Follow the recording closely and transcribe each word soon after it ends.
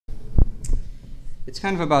It's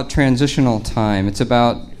kind of about transitional time. It's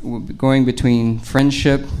about going between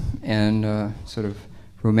friendship and sort of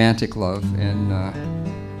romantic love, and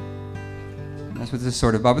that's what this is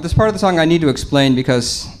sort of about. But this part of the song I need to explain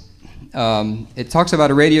because it talks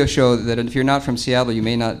about a radio show that if you're not from Seattle, you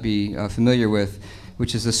may not be familiar with,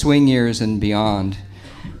 which is the Swing Years and Beyond.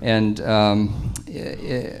 And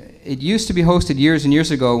it used to be hosted years and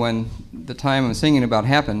years ago when the time I'm singing about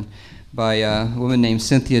happened by a woman named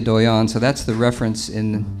Cynthia Doyon. So that's the reference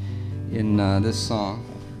in this song.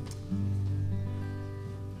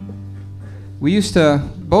 We used to,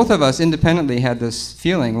 both of us independently had this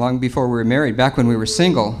feeling long before we were married, back when we were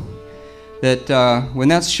single, that when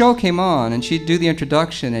that show came on and she'd do the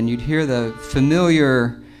introduction and you'd hear the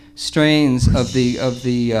familiar strains of the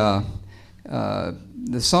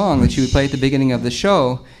song that she would play at the beginning of the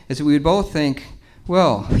show, is that we would both think,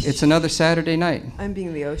 well, it's another Saturday night. I'm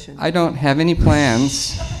being the ocean. I don't have any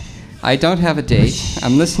plans. I don't have a date.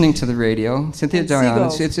 I'm listening to the radio. Cynthia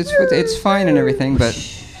Doyon, it's fine and everything, but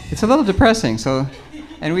it's a little depressing. So,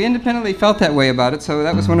 and we independently felt that way about it, so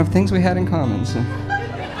that was one of the things we had in common. So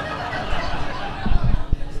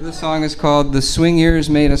the song is called "The Swing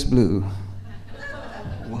Years Made Us Blue."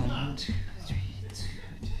 1, 2, 3, 2.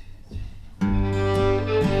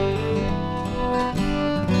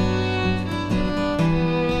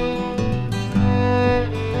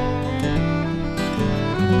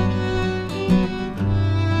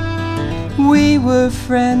 We were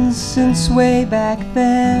friends since way back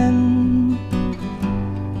then.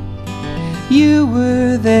 You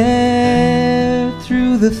were there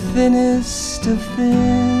through the thinnest of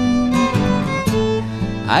thin.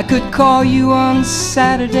 I could call you on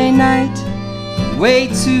Saturday night, way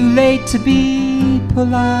too late to be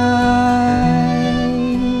polite.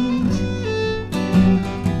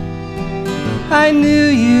 I knew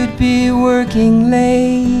you'd be working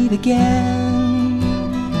late again.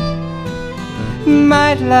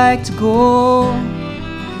 Might like to go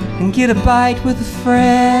and get a bite with a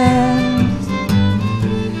friend.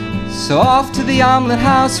 So off to the omelet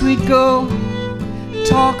house we'd go,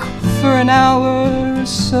 talk for an hour or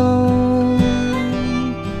so.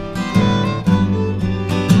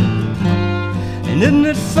 And isn't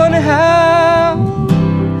it funny how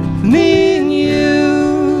for me and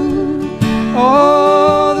you,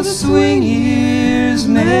 all the swing years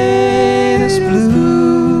made us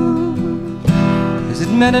blue, 'cause it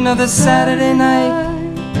meant another Saturday night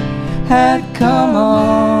had come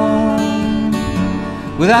on,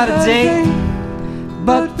 without a date,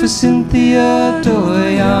 but for Cynthia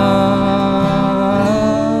Doyon.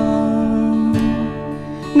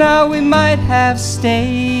 Now we might have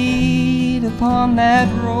stayed upon that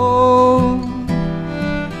road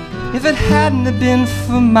if it hadn't have been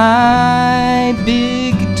for my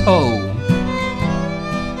big toe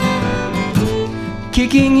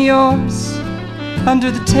kicking yours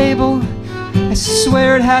under the table. I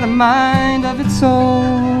swear it had a mind of its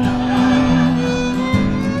own.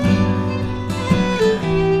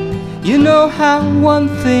 You know how one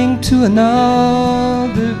thing to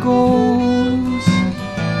another goes,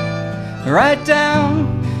 right down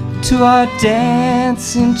to our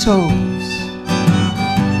dancing toes,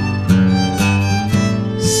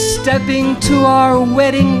 stepping to our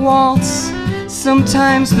wedding waltz.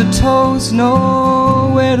 Sometimes the toes know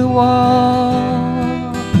where to walk.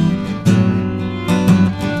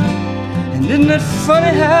 And isn't it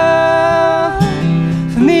funny how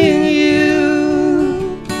for me and you,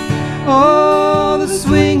 all the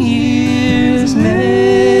swing years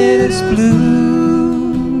made us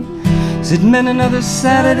blue, 'cause it meant another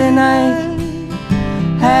Saturday night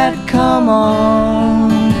had come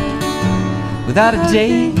on, without a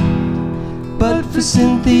date, but for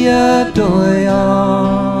Cynthia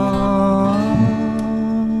Doyon.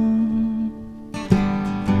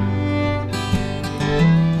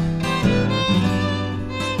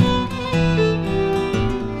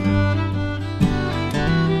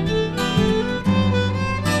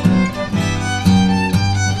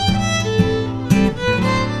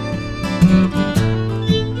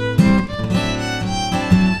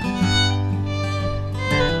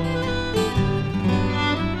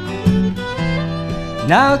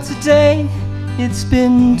 Now today, it's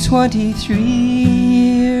been 23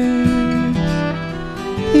 years.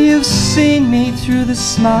 You've seen me through the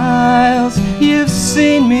smiles, you've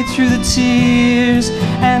seen me through the tears,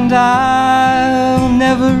 and I'll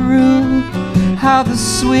never rue how the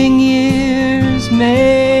swing years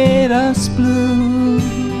made us blue.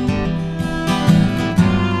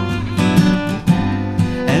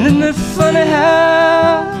 And isn't it funny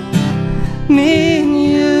how me and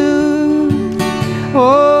you,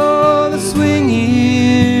 oh, the swing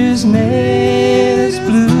years made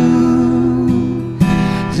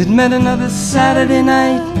met another Saturday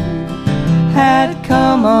night had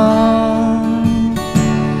come on,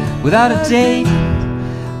 without a date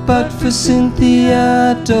but for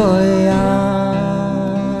Cynthia Doyon.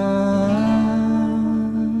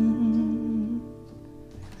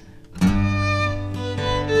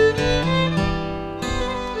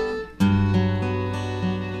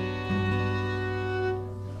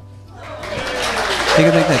 Take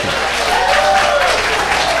a big thank you.